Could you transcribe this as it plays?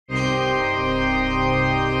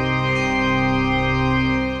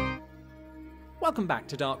Welcome back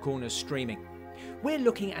to Dark Corners Streaming. We're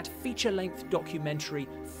looking at feature-length documentary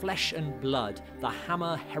Flesh and Blood, The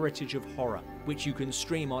Hammer Heritage of Horror, which you can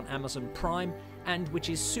stream on Amazon Prime and which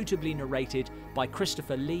is suitably narrated by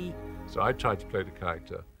Christopher Lee. So I tried to play the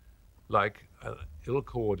character like an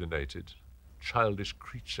ill-coordinated, childish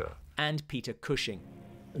creature. And Peter Cushing.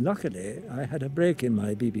 Luckily, I had a break in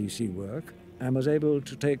my BBC work and was able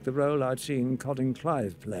to take the role I'd seen Colin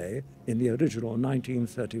Clive play in the original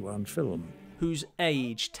 1931 film. Whose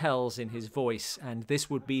age tells in his voice, and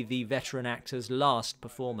this would be the veteran actor's last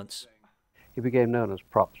performance. He became known as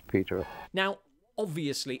Props Peter. Now,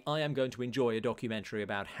 obviously, I am going to enjoy a documentary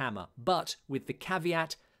about Hammer, but with the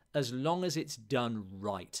caveat, as long as it's done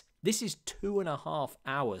right. This is 2.5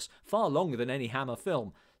 hours, far longer than any Hammer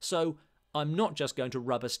film, so I'm not just going to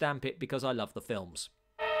rubber stamp it because I love the films.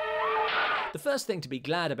 The first thing to be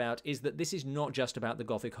glad about is that this is not just about the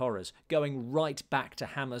Gothic horrors, going right back to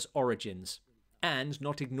Hammer's origins, and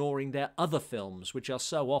not ignoring their other films, which are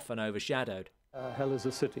so often overshadowed. Hell is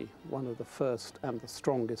a City, one of the first and the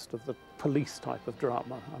strongest of the police type of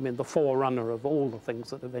drama. I mean, the forerunner of all the things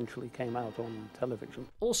that eventually came out on television.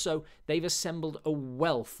 Also, they've assembled a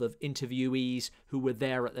wealth of interviewees who were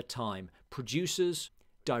there at the time. Producers,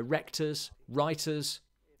 directors, writers,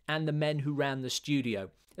 and the men who ran the studio,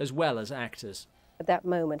 as well as actors. At that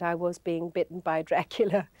moment, I was being bitten by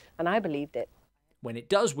Dracula, and I believed it. When it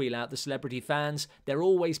does wheel out the celebrity fans, they're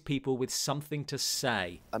always people with something to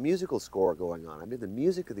say. A musical score going on. I mean, the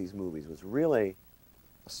music of these movies was really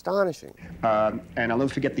astonishing. And I'll never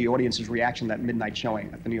forget the audience's reaction to that midnight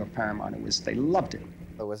showing at the New York Paramount. They loved it.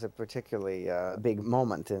 It was a particularly big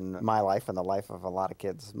moment in my life and the life of a lot of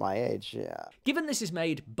kids my age. Yeah. Given this is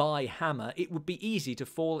made by Hammer, it would be easy to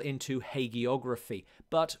fall into hagiography.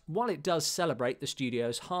 But while it does celebrate the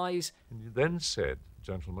studio's highs... And you then said,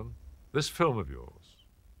 gentlemen, this film of yours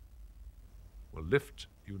will lift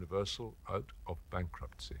Universal out of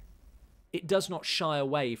bankruptcy. It does not shy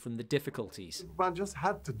away from the difficulties. One just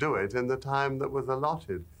had to do it in the time that was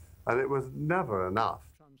allotted, and it was never enough.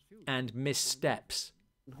 And missteps.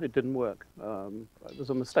 It didn't work. It was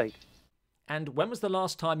a mistake. And when was the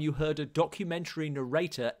last time you heard a documentary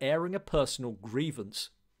narrator airing a personal grievance?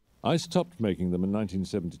 I stopped making them in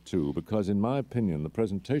 1972 because, in my opinion, the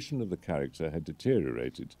presentation of the character had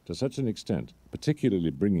deteriorated to such an extent,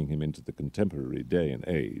 particularly bringing him into the contemporary day and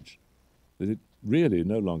age, that it really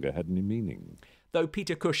no longer had any meaning. Though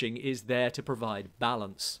Peter Cushing is there to provide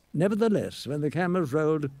balance. Nevertheless, when the cameras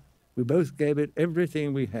rolled, we both gave it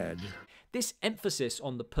everything we had. This emphasis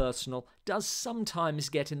on the personal does sometimes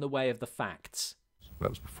get in the way of the facts. That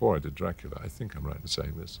was before I did Dracula. I think I'm right in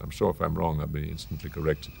saying this. I'm sure if I'm wrong, I'll be instantly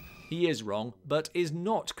corrected. He is wrong, but is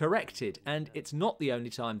not corrected, and it's not the only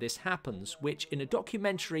time this happens, which in a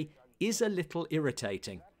documentary is a little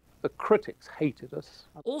irritating. The critics hated us.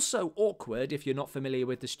 Also awkward, if you're not familiar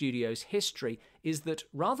with the studio's history, is that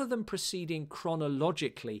rather than proceeding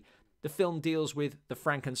chronologically, the film deals with the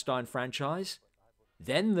Frankenstein franchise,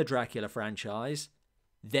 then the Dracula franchise,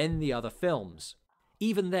 then the other films.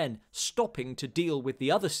 Even then, stopping to deal with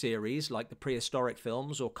the other series, like the prehistoric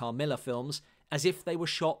films or Carmilla films, as if they were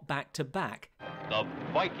shot back to back. The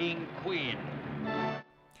Viking Queen.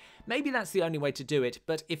 Maybe that's the only way to do it,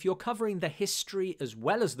 but if you're covering the history as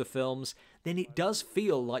well as the films, then it does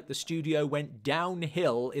feel like the studio went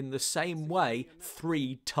downhill in the same way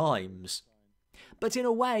 3 times. But in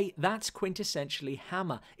a way, that's quintessentially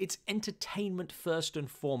Hammer. It's entertainment first and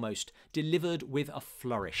foremost, delivered with a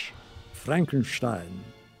flourish. Frankenstein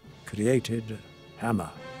created Hammer.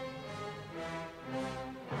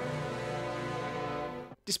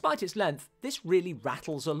 Despite its length, this really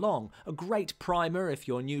rattles along. A great primer if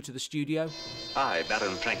you're new to the studio. I,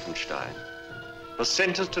 Baron Frankenstein, was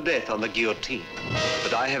sentenced to death on the guillotine,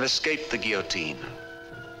 but I have escaped the guillotine,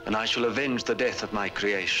 and I shall avenge the death of my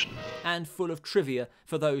creation. And full of trivia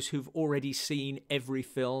for those who've already seen every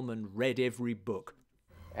film and read every book.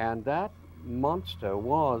 And that monster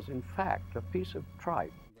was, in fact, a piece of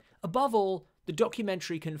tripe. Above all, the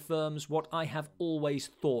documentary confirms what I have always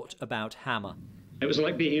thought about Hammer. It was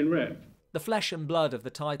like being in rep. The flesh and blood of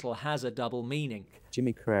the title has a double meaning.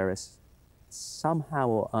 Jimmy Carreras somehow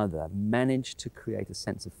or other managed to create a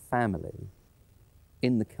sense of family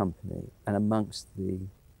in the company and amongst the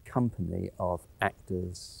company of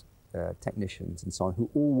actors, technicians and so on,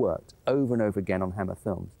 who all worked over and over again on Hammer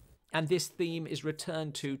films. And this theme is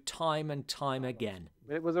returned to time and time again.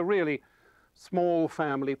 It was a really small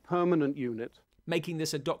family, permanent unit. Making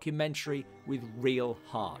this a documentary with real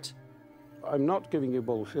heart. I'm not giving you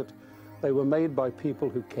bullshit. They were made by people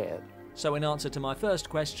who cared. So in answer to my first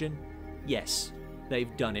question, yes,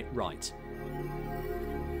 they've done it right.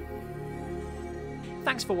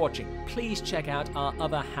 Thanks for watching. Please check out our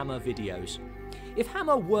other Hammer videos. If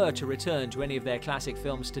Hammer were to return to any of their classic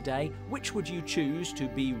films today, which would you choose to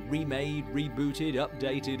be remade, rebooted,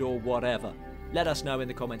 updated, or whatever? Let us know in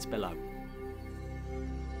the comments below.